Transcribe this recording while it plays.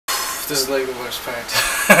This is like the worst part.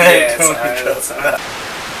 Yeah, it's alright.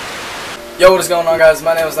 Yo, what is going on, guys?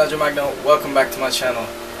 My name is Nigel Magno. Welcome back to my channel.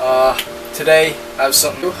 Today I have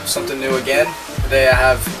something new again. Today I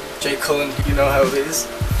have Cullen. You know how it is.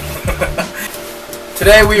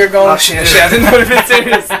 Today we are going. Oh shit! I didn't know if it's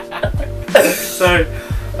serious. Sorry.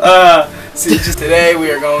 Today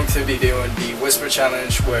we are going to be doing the whisper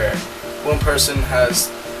challenge, where one person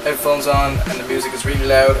has headphones on and the music is really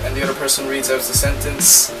loud, and the other person reads out the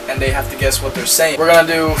sentence and they have to guess what they're saying. We're gonna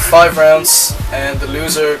do 5 rounds, and the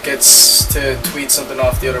loser gets to tweet something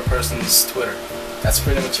off the other person's Twitter. That's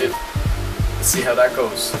pretty much it. Let's see how that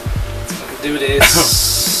goes. Let's fucking do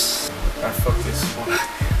this. Ah, fuck this one.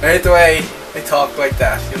 I hate the way they talk like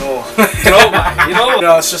that, you know. You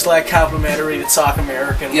know, it's just like complimentary to talk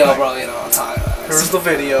American. Yo, like, bro, you know, here's the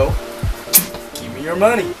video. Give me your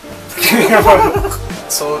money. Give me your money.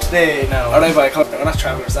 So today, now, are they by they're not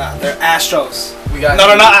travelers, they're Astros. We got. No,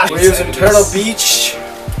 they're not Astros. We're using Turtle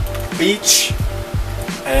Beach,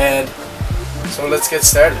 and so let's get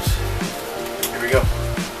started. Here we go.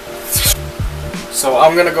 So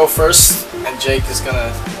I'm gonna go first, and Jake is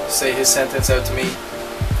gonna say his sentence out to me.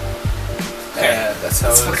 And that's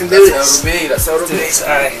how it'll be. That's how it'll be.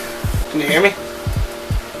 Alright. Can you hear me?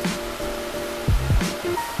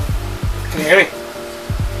 Can you hear me?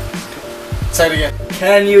 Say it again.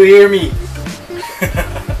 Can you hear me?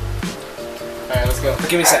 Alright, let's go.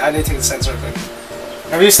 Give me a sec. I need to take the sentence real quick.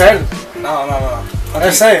 Have you started? No.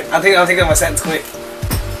 I'm saying. I'm thinking of my sentence quick.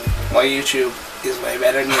 My YouTube is way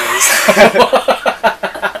better than yours.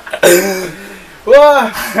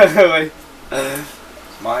 What? Wait.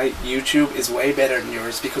 My YouTube is way better than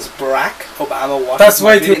yours because Barack Obama watches. That's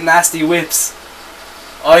way too nasty whips.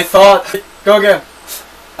 I thought. Go again.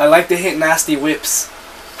 I like to hit nasty whips.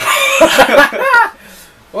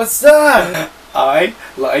 What's that? I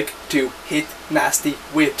like to hit nasty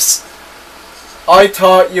whips. I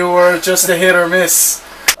thought you were just a hit or miss.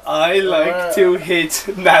 I like to hit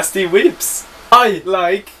nasty whips. I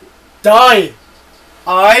like die.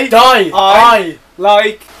 I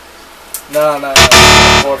like. No.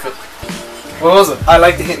 Forfeit. What was it? I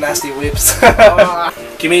like to hit nasty whips.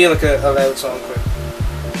 Give me like a loud song quick.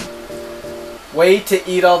 Way to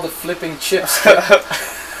eat all the flipping chips.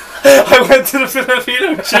 I went to the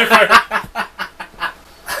Filipino chipper.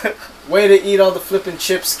 Way to eat all the flipping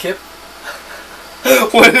chips, Kip.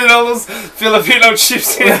 When did all those Filipino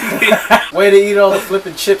chips hit me? Way to eat all the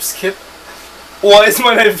flipping chips, Kip. Why is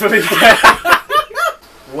my name Felipe?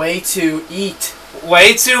 Way to eat.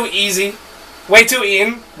 Way too easy. Way too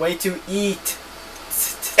in. Way to eat.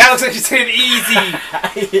 Yeah, looks like you're saying easy.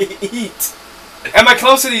 Eat. Am I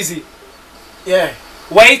close to easy? Yeah.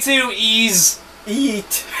 Way too ease.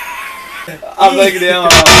 Eat. I'm like, yeah.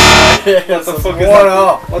 What the fuck is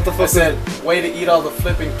that? What the fuck? I said, way to eat all the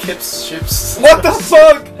flipping chips. What the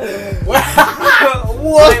fuck?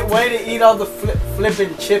 What? Way to eat all the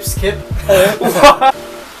flipping chips, Kip. What?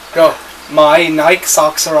 Go. My Nike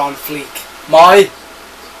socks are on fleek. My.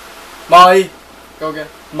 Go again.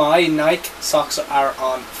 My Nike socks are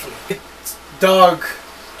on fleek. Dog.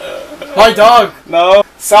 My dog. No.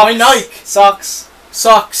 Socks. My Nike.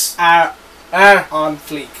 Socks are on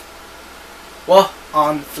fleek. What?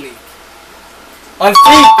 On fleek. On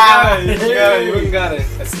fleek. Yeah, you got it.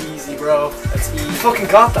 That's easy, bro. That's easy. Fucking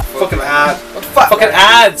got that. Fucking ad. What the fuck? Fucking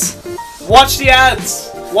ads. Watch the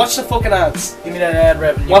ads. Watch the fucking ads. Give me that ad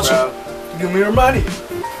revenue, Watch bro. it. Give me your money.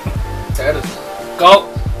 Go.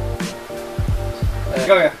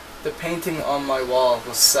 Go again. The painting on my wall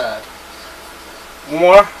was sad.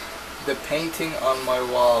 More. The painting on my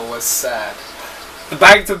wall was sad. The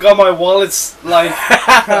bag took on my wallet's like.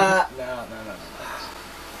 No.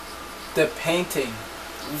 The painting.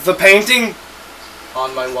 The painting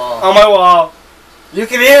on my wall. on my wall. You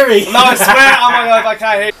can hear me. No, I swear. Oh my god, I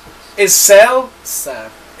can't hear. Is sad.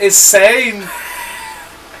 Is sane.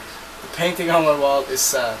 The painting on my wall is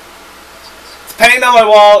sad. The painting on my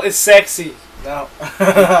wall is sexy. No.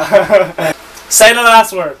 Say the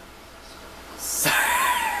last word.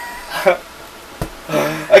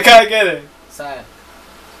 I can't get it. Sad.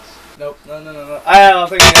 Nope. No. I don't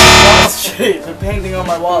think Shit. The painting on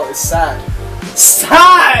my wall is sad.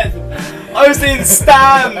 Stan! I was saying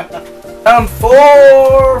Stan! Round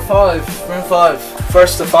 4, 5. Round 5.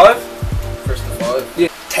 First to 5? First to 5. Yeah.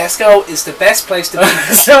 Tesco is the best place to be.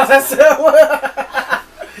 So that's Say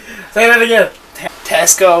that again.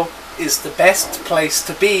 Tesco is the best place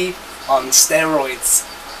to be on steroids.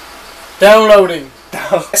 Downloading.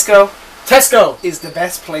 Tesco is the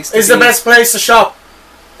best place to is be the best place to shop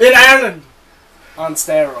in Ireland. On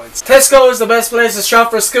steroids. Tesco is the best place to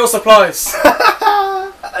shop for school supplies.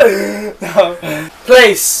 No.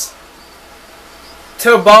 Place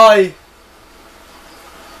to buy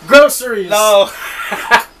groceries. No.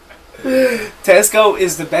 Tesco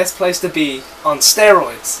is the best place to be on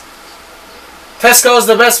steroids. Tesco is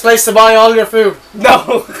the best place to buy all your food.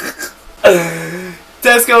 No.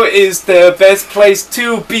 Tesco is the best place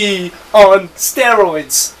to be on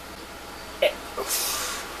steroids.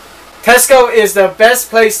 Tesco is the best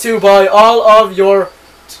place to buy all of your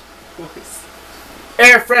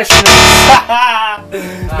air fresheners.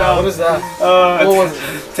 No. What is that? What was it?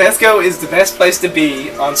 Tesco is the best place to be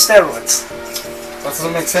on steroids. That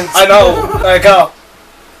doesn't make sense. I know. There you go.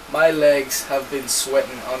 My legs have been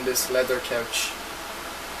sweating on this leather couch.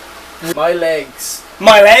 My legs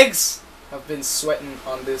My legs. have been sweating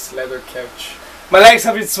on this leather couch. My legs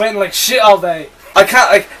have been sweating like shit all day. I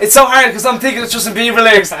can't, like, it's so hard because I'm thinking it's Justin Bieber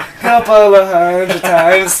lyrics. Couple of 100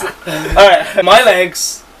 times. Alright, my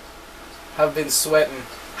legs Have been sweating.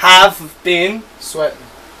 have been Sweating.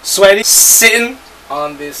 sweaty, sitting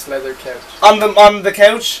On this leather couch. on the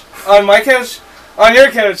couch, on my couch, on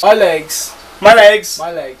your couch. My legs. My legs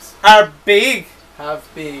My legs are big, have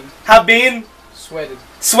been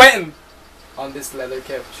sweating on this leather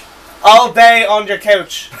couch. all day on your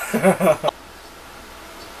couch.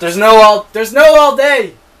 There's no all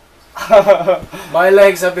day. My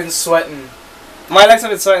legs have been sweating. My legs have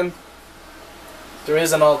been sweating. There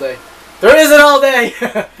isn't all day. There isn't all day.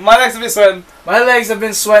 My legs have been sweating. My legs have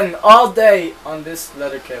been sweating all day on this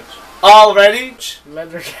leather couch. Already?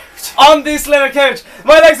 Leather couch. On this leather couch.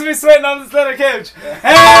 My legs have been sweating on this leather couch.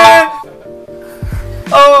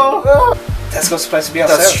 Oh. Tesco's the place to be on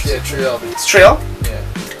That's sale. yeah, trio. It's Trio? Yeah.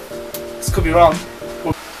 This could be wrong.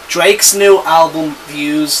 Drake's new album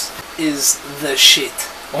Views is the shit.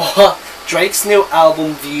 What? Drake's new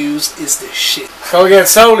album Views is the shit. Go again,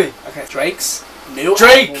 slowly. Okay. Drake's new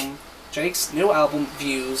Drake. album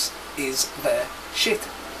Views is the shit.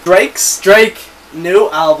 Drake's Drake. new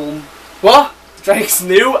album What? Drake's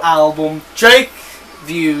new album Drake.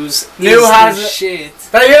 Views New is has the it. shit.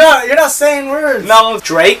 But you're not saying words. No,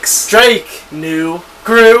 Drake's Drake new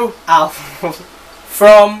grew album.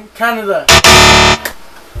 from Canada.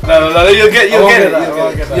 No, you'll get I won't get it. that, I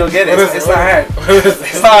won't get that. You'll get it. What is It's it? not hard.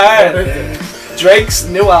 It's not hard. Drake's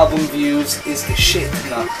new album Views is the shit.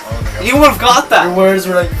 No. You would have got Your that. words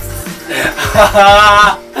were like. Is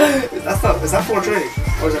that 4 Drake?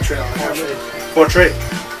 Or is that Trail? 4 Drake.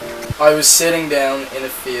 I was sitting down in a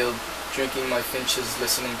field, drinking my finches,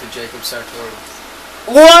 listening to Jacob Sartori.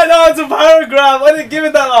 What? No, it's a paragraph. I didn't give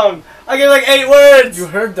it that long. I gave like 8 words. You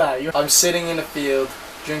heard that? I'm sitting in a field,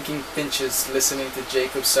 drinking finches, listening to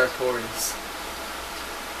Jacob Sartori's.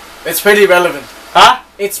 It's pretty relevant. Huh?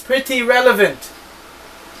 It's pretty relevant.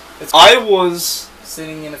 I was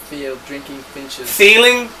Sitting in a field, drinking finches.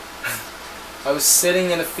 feeling. I was sitting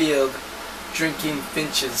in a field, drinking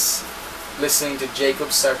finches, listening to Jacob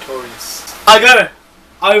Sartori's. I got it.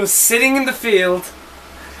 I was sitting in the field,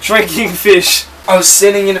 drinking fish. I was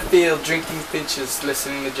sitting in a field, drinking finches,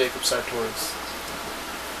 listening to Jacob Sartori's.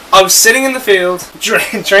 I was sitting in the field,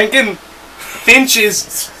 drinking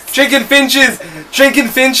finches. Drinking finches.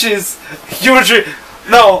 You were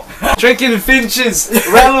drinking finches.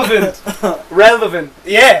 Relevant.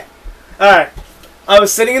 Yeah. Alright. I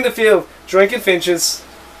was sitting in the field, drinking finches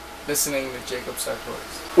Listening to Jacob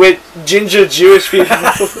Sartori's. with ginger Jewish people.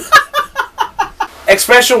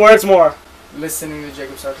 Express your words more. Listening to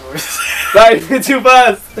Jacob Sartori's. No, you've been too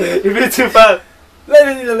fast. You've been too fast.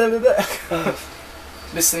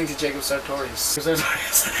 Listening to Jacob Sartori's.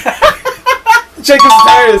 Jacob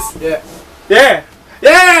Sartorius. Yeah. Yeah.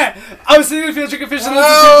 Yeah. I was sitting in the field, drinking fish and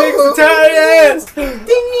listening to Jacob Sartorius. Ding ding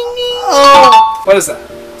ding. Oh. What is that?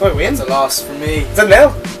 Do I win? It's a loss for me. Is that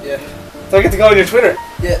now? Yeah. Do I get to go on your Twitter?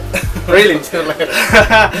 Yeah. Really?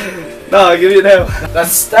 No, I'll give you it now.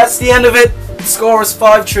 That's the end of it. The score was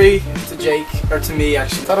 5-3 to Jake, or to me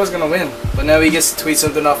actually. Thought I was gonna win, but now he gets to tweet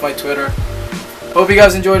something off my Twitter. Hope you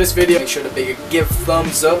guys enjoyed this video. Make sure to give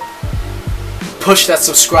thumbs up. Push that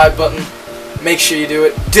subscribe button. Make sure you do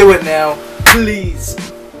it. Do it now, please.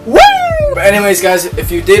 Woo! But anyways, guys,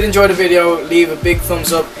 if you did enjoy the video, leave a big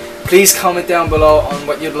thumbs up. Please comment down below on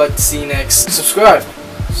what you'd like to see next. Subscribe.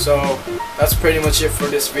 So that's pretty much it for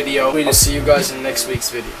this video. I'll see you guys in next week's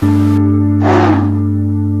video.